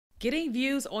Getting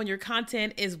views on your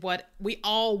content is what we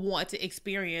all want to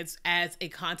experience as a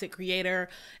content creator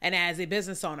and as a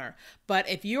business owner. But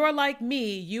if you're like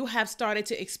me, you have started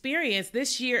to experience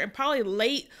this year and probably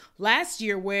late last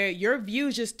year where your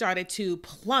views just started to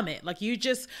plummet. Like you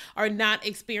just are not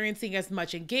experiencing as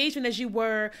much engagement as you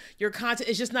were. Your content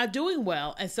is just not doing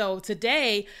well. And so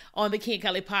today on the Key and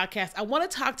Kelly podcast, I want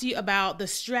to talk to you about the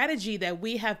strategy that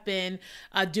we have been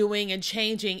doing and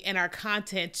changing in our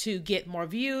content to get more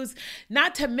views,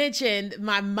 not to mention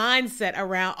my mindset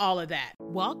around all of that.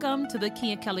 Welcome to the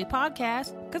Key and Kelly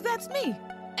podcast, because that's me.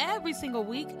 Every single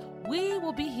week, we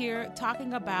will be here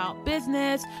talking about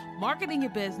business, marketing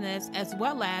your business, as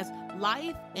well as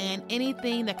life and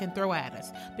anything that can throw at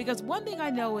us. Because one thing I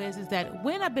know is that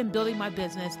when I've been building my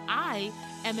business, I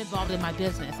am involved in my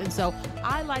business. And so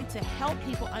I like to help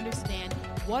people understand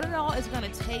what it all is going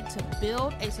to take to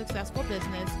build a successful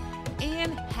business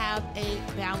and have a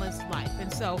balanced life.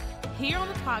 And so here on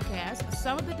the podcast,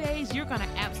 some of the days you're going to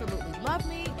absolutely love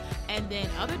me. And then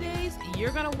other days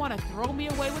you're going to want to throw me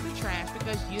away with the trash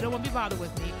because you don't want to be bothered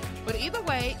with me. But either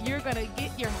way, you're going to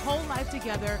get your whole life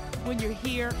together when you're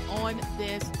here on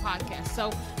this podcast.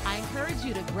 So I encourage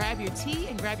you to grab your tea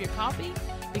and grab your coffee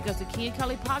because the Key and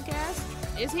Kelly podcast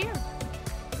is here.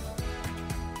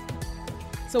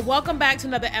 So welcome back to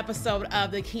another episode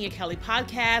of the Key and Kelly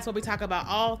podcast, where we talk about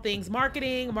all things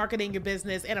marketing your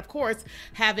business, and of course,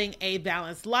 having a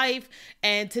balanced life.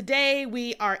 And today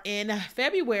we are in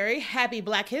February. Happy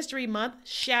Black History Month.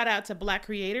 Shout out to Black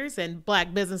creators and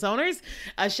Black business owners.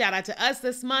 Shout out to us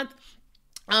this month.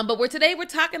 But today we're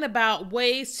talking about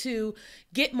ways to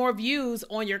get more views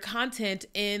on your content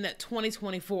in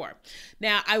 2024.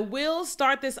 Now, I will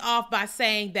start this off by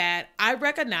saying that I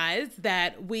recognize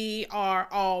that we are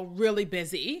all really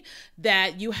busy,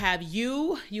 that you have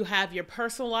your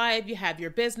personal life, you have your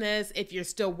business. If you're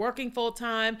still working full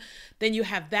time, then you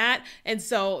have that. And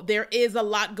so there is a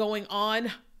lot going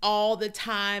on all the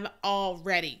time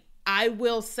already. I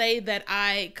will say that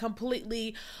I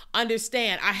completely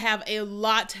understand. I have a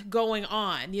lot going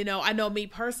on. You know, I know me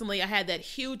personally, I had that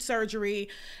huge surgery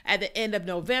at the end of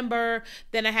November.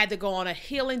 Then I had to go on a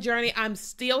healing journey. I'm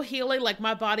still healing. Like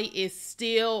my body is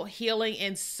still healing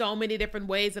in so many different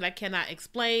ways that I cannot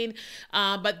explain.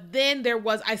 But then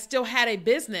I still had a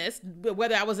business,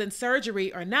 whether I was in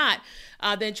surgery or not,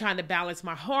 then trying to balance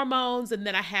my hormones. And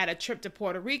then I had a trip to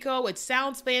Puerto Rico. It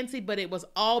sounds fancy, but it was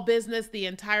all business the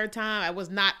entire time. I was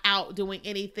not out doing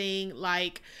anything,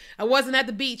 like I wasn't at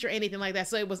the beach or anything like that.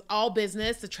 So it was all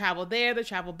business, to travel there, to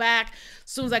travel back.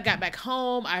 As soon as I got back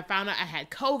home, I found out I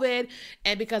had COVID.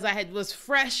 And because I was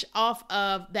fresh off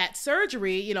of that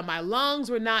surgery, you know, my lungs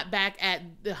were not back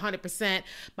at 100%.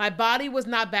 My body was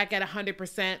not back at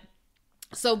 100%.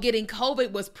 So getting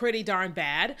COVID was pretty darn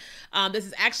bad. This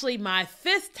is actually my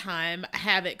 5th time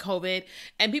having COVID.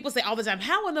 And people say all the time,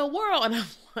 how in the world? And I'm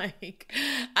like,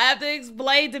 I have to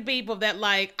explain to people that,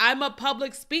 like, I'm a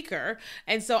public speaker.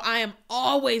 And so I am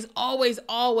always, always,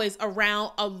 always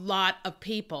around a lot of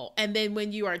people. And then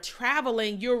when you are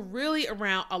traveling, you're really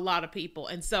around a lot of people.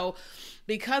 And so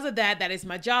because of that, that is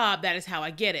my job. That is how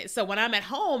I get it. So when I'm at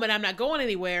home and I'm not going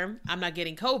anywhere, I'm not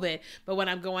getting COVID. But when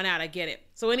I'm going out, I get it.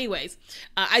 So anyways,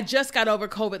 I just got over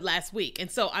COVID last week. And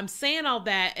so I'm saying all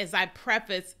that as I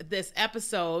preface this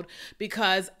episode,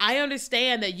 because I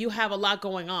understand that you have a lot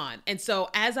going on. And so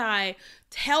as I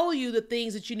tell you the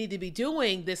things that you need to be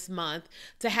doing this month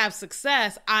to have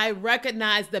success, I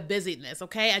recognize the busyness.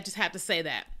 Okay. I just have to say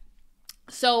that.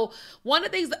 So one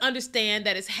of the things to understand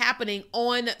that is happening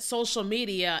on social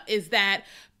media is that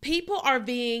people are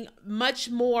being much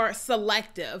more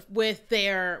selective with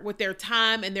their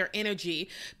time and their energy,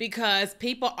 because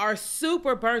people are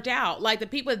super burnt out. Like the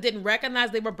people that didn't recognize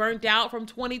they were burnt out from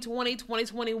 2020,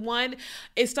 2021,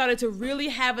 it started to really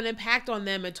have an impact on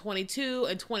them in 22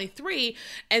 and 23.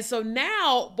 And so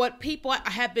now what people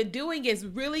have been doing is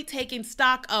really taking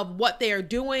stock of what they are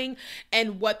doing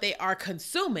and what they are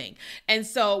consuming. And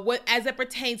so as it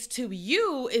pertains to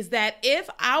you, is that if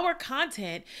our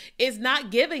content is not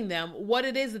giving them what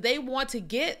it is that they want to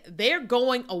get, they're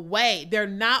going away. They're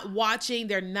not watching.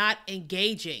 They're not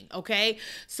engaging. Okay.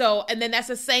 So, and then that's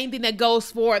the same thing that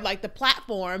goes for like the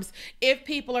platforms. If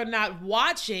people are not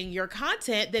watching your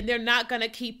content, then they're not going to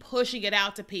keep pushing it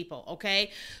out to people.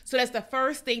 Okay. So that's the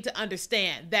first thing to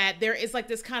understand, that there is like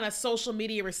this kind of social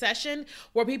media recession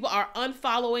where people are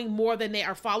unfollowing more than they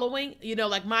are following. You know,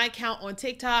 like my account on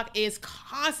TikTok is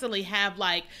constantly have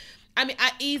like I mean,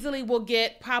 I easily will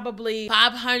get probably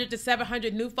 500 to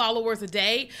 700 new followers a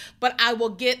day, but I will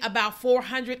get about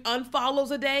 400 unfollows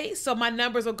a day. So my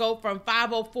numbers will go from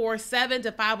 5047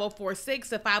 to 5046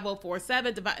 to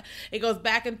 5047 to it goes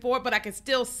back and forth, but I can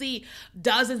still see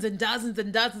dozens and dozens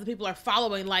and dozens of people are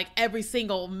following like every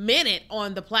single minute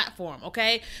on the platform,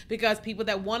 okay? Because people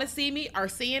that want to see me are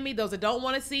seeing me. Those that don't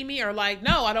want to see me are like,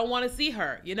 no, I don't want to see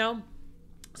her, you know?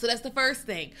 So that's the first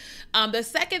thing. The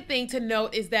second thing to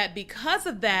note is that because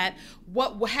of that,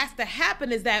 what has to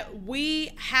happen is that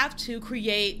we have to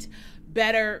create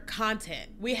better content.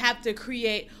 We have to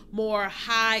create more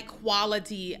high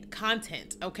quality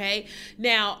content, okay?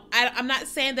 Now, I'm not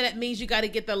saying that it means you got to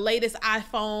get the latest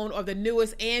iPhone or the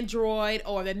newest Android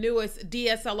or the newest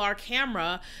DSLR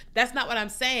camera. That's not what I'm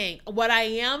saying. What I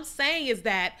am saying is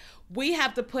that we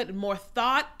have to put more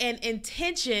thought and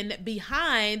intention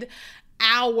behind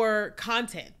our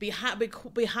content,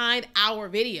 behind our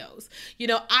videos. You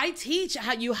know, I teach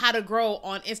how to grow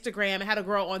on Instagram and how to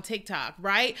grow on TikTok,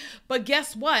 right? But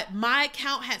guess what? My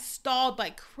account had stalled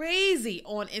like crazy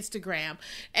on Instagram.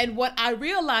 And what I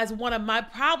realized, one of my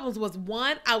problems was,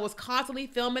 one, I was constantly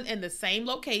filming in the same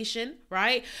location,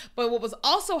 right? But what was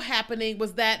also happening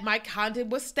was that my content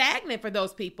was stagnant for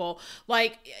those people.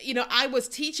 Like, you know, I was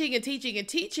teaching and teaching and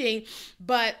teaching,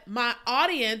 but my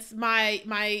audience,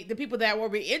 the people that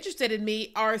were interested in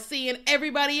me are seeing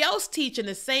everybody else teach in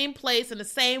the same place in the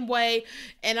same way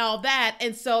and all that.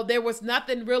 And so there was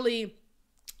nothing really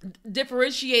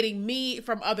differentiating me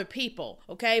from other people,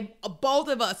 okay? Both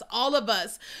of us, all of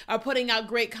us are putting out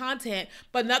great content,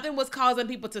 but nothing was causing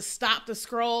people to stop the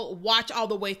scroll, watch all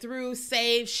the way through,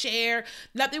 save, share.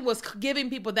 Nothing was giving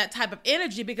people that type of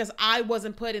energy because I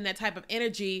wasn't putting that type of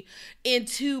energy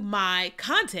into my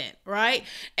content, right?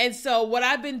 And so what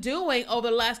I've been doing over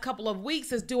the last couple of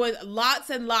weeks is doing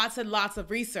lots and lots and lots of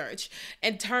research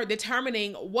and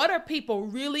determining what are people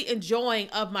really enjoying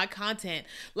of my content.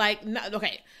 Like,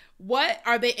 okay, what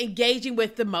are they engaging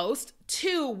with the most?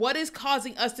 Two, what is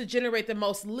causing us to generate the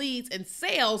most leads and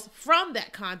sales from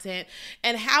that content?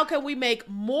 And how can we make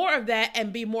more of that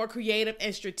and be more creative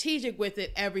and strategic with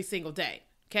it every single day?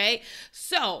 Okay,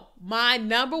 so my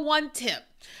number one tip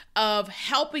of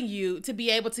helping you to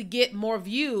be able to get more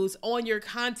views on your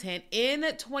content in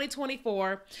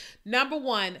 2024, number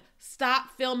one,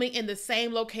 stop filming in the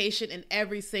same location in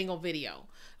every single video.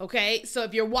 Okay, so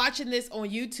if you're watching this on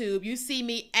YouTube, you see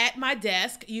me at my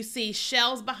desk, you see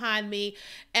shelves behind me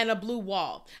and a blue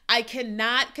wall. I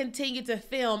cannot continue to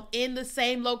film in the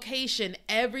same location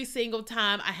every single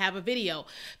time I have a video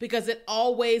because it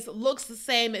always looks the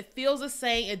same, it feels the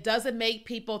same, it doesn't make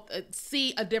people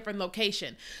see a different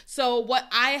location. So what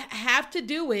I have to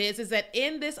do is that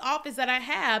in this office that I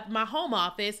have, my home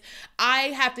office, I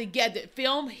have to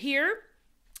film here.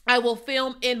 I will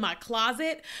film in my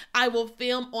closet. I will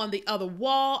film on the other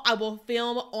wall. I will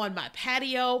film on my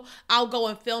patio. I'll go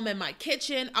and film in my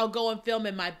kitchen. I'll go and film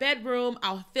in my bedroom.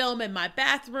 I'll film in my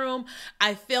bathroom.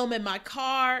 I film in my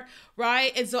car,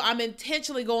 right? And so I'm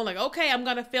intentionally going like, okay, I'm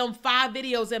going to film 5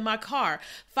 videos in my car,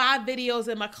 5 videos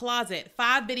in my closet,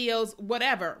 5 videos,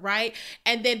 whatever, right?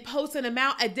 And then posting them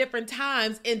out at different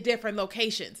times in different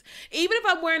locations. Even if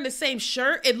I'm wearing the same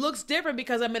shirt, it looks different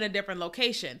because I'm in a different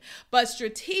location. But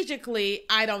strategically,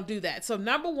 I don't do that. So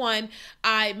number one,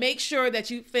 I make sure that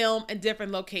you film in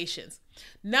different locations.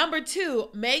 Number 2,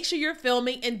 make sure you're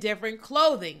filming in different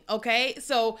clothing, okay?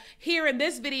 So here in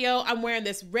this video, I'm wearing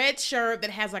this red shirt that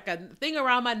has like a thing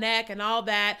around my neck and all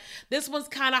that. This one's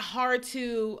kind of hard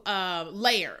to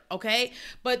layer, okay?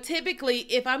 But typically,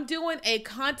 if I'm doing a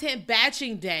content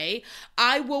batching day,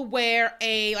 I will wear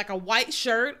a white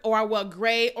shirt, or I will a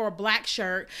gray or a black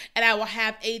shirt, and I will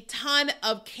have a ton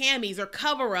of camis or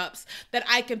cover-ups that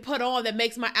I can put on that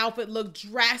makes my outfit look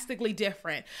drastically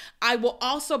different. I will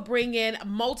also bring in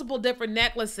multiple different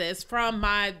necklaces from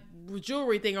my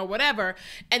jewelry thing or whatever,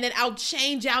 and then I'll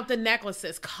change out the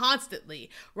necklaces constantly,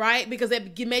 right? Because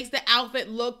it makes the outfit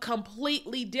look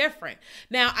completely different.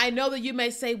 Now, I know that you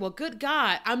may say, well, good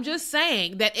God, I'm just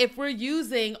saying that if we're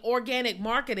using organic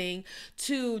marketing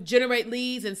to generate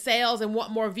leads and sales and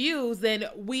want more views, then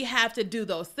we have to do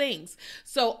those things.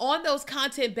 So on those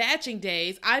content batching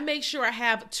days, I make sure I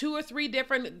have 2 or 3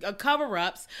 different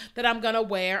cover-ups that I'm going to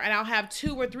wear, and I'll have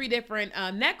 2 or 3 different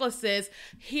necklaces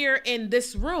here in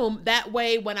this room. That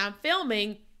way, when I'm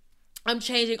filming, I'm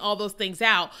changing all those things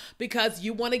out because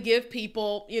you want to give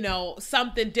people,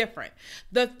 something different.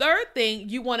 The third thing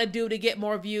you want to do to get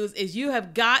more views is you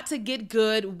have got to get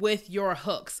good with your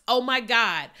hooks. Oh my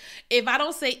God. If I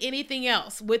don't say anything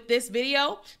else with this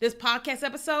video, this podcast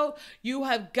episode, you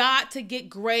have got to get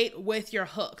great with your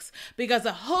hooks, because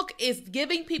a hook is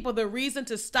giving people the reason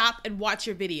to stop and watch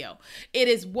your video. It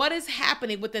is what is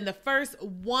happening within the first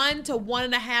 1 to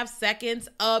 1.5 seconds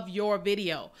of your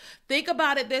video. Think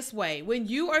about it this way. When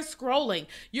you are scrolling,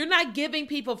 you're not giving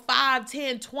people 5,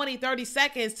 10, 20, 30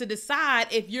 seconds to decide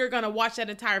if you're going to watch that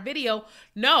entire video.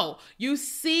 No, you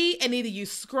see and either you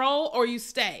scroll or you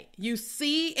stay. You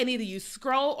see and either you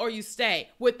scroll or you stay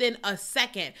within a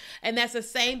second. And that's the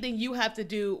same thing you have to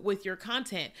do with your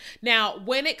content. Now,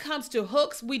 when it comes to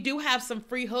hooks, we do have some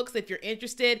free hooks. If you're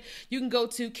interested, you can go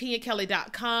to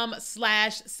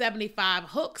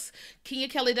KenyaKelly.com/75hooks,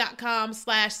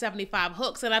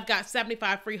 KenyaKelly.com/75hooks. And I've got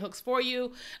 75 free hooks for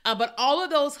you. But all of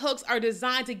those hooks are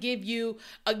designed to give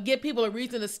people a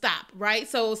reason to stop, right?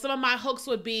 So some of my hooks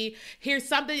would be,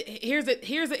 here's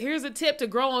a tip to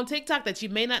grow on TikTok that you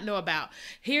may not know about.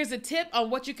 Here's a tip on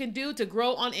what you can do to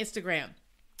grow on Instagram.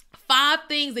 5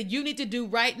 things that you need to do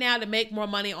right now to make more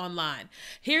money online.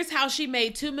 Here's how she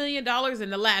made $2 million in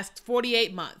the last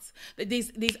 48 months.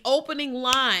 These opening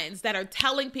lines that are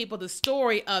telling people the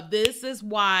story of this is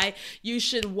why you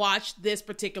should watch this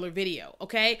particular video,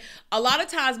 okay? A lot of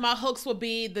times my hooks will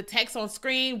be the text on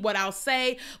screen, what I'll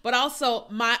say, but also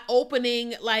my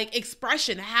opening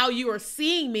expression, how you are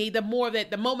seeing me the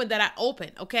moment that I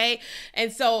open, okay?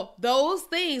 And so those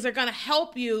things are going to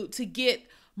help you to get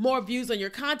more views on your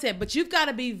content, but you've got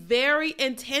to be very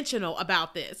intentional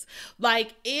about this.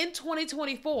 In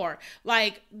 2024,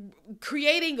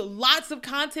 creating lots of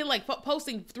content,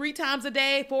 posting 3 times a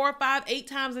day, 4, 5, 8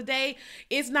 times a day,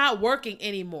 is not working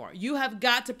anymore. You have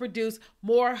got to produce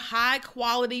more high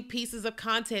quality pieces of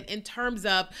content in terms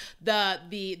of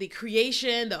the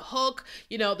creation, the hook,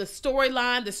 the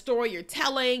storyline, the story you're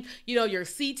telling, your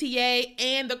CTA,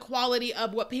 and the quality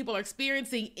of what people are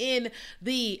experiencing in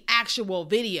the actual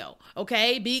video.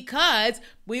 Okay, because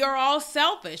we are all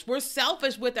selfish. We're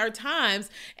selfish with our times,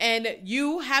 and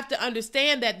you have to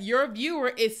understand that your viewer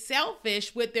is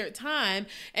selfish with their time,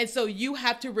 and so you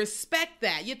have to respect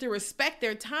that. You have to respect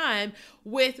their time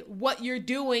with what you're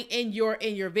doing in your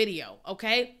video.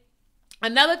 Okay.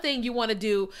 Another thing you want to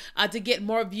do to get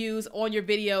more views on your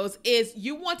videos is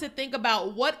you want to think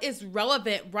about what is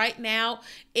relevant right now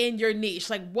in your niche.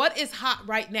 What is hot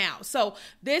right now? So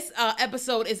this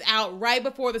episode is out right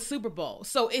before the Super Bowl.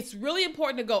 So it's really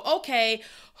important to go, okay,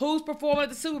 who's performing at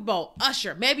the Super Bowl?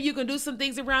 Usher. Maybe you can do some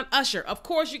things around Usher. Of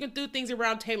course, you can do things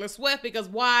around Taylor Swift, because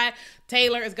why?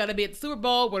 Taylor is going to be at the Super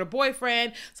Bowl with her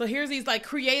boyfriend. So here's these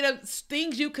creative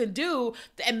things you can do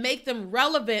and make them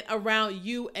relevant around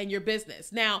you and your business.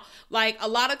 Now, a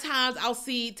lot of times I'll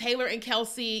see Taylor and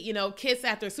Kelsey, kiss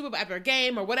after Super Bowl, after a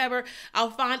game or whatever.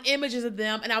 I'll find images of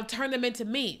them and I'll turn them into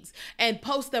memes and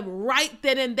post them right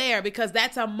then and there, because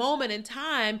that's a moment in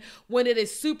time when it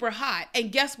is super hot.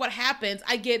 And guess what happens?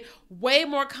 I get way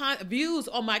more views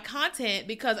on my content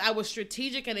because I was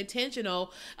strategic and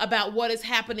intentional about what is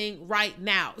happening right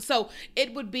now. So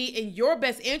it would be in your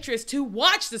best interest to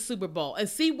watch the Super Bowl and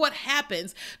see what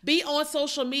happens. Be on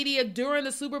social media during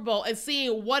the Super Bowl and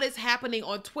seeing what is happening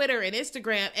on Twitter and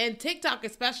Instagram and TikTok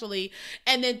especially,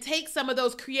 and then take some of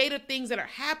those creative things that are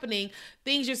happening,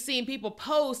 things you're seeing people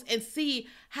post, and see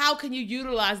how can you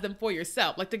utilize them for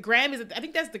yourself. The Grammys, I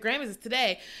think that's the Grammys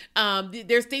today.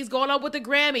 There's things going on with the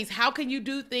Grammys. How can you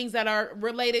do things that are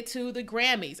related to the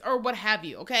Grammys or what have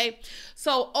you, okay?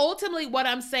 So ultimately what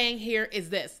I'm saying here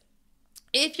is this.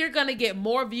 If you're going to get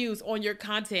more views on your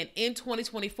content in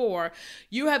 2024,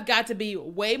 you have got to be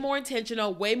way more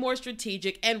intentional, way more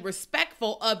strategic, and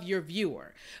respectful of your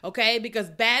viewer, okay? Because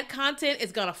bad content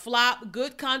is going to flop.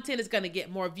 Good content is going to get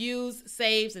more views,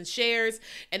 saves, and shares,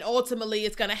 and ultimately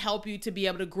it's going to help you to be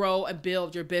able to grow and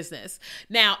build your business.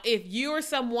 Now, if you're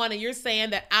someone and you're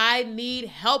saying that I need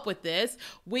help with this,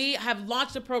 we have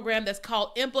launched a program that's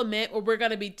called Implement, where we're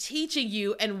going to be teaching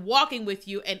you and walking with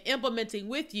you and implementing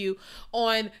with you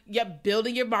on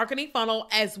building your marketing funnel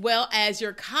as well as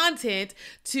your content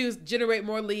to generate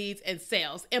more leads and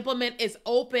sales. Implement is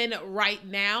open right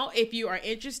now. If you are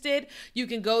interested, you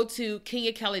can go to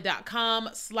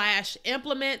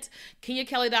KenyaKelly.com/implement,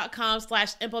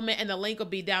 KenyaKelly.com/implement, and the link will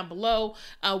be down below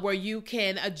where you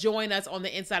can join us on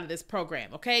the inside of this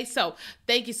program. Okay, so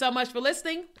thank you so much for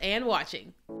listening and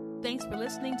watching. Thanks for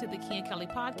listening to the Kenya Kelly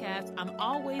Podcast. I'm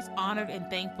always honored and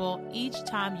thankful each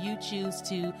time you choose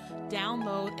to download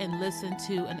download and listen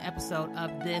to an episode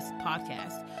of this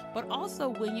podcast, but also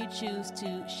when you choose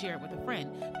to share it with a friend.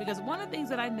 Because one of the things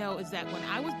that I know is that when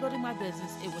I was building my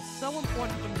business, it was so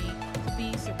important for me to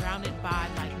be surrounded by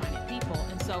like-minded people.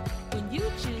 And so when you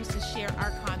choose to share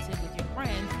our content with your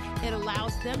friends, it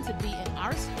allows them to be in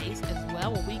our space as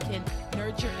well, where we can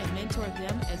nurture and mentor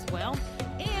them as well.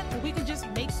 And we can just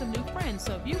make some new friends.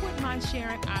 So if you wouldn't mind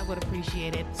sharing, I would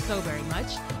appreciate it so very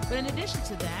much. But in addition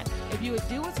to that, if you would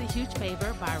do us a huge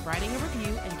favor by writing a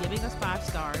review and giving us 5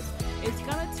 stars, it's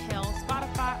going to tell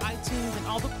Spotify, iTunes, and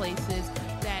all the places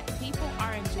that people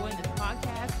are enjoying this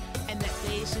podcast and that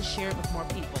they should share it with more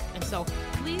people. And so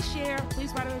please share,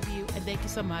 please write a review, and thank you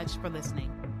so much for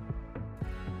listening.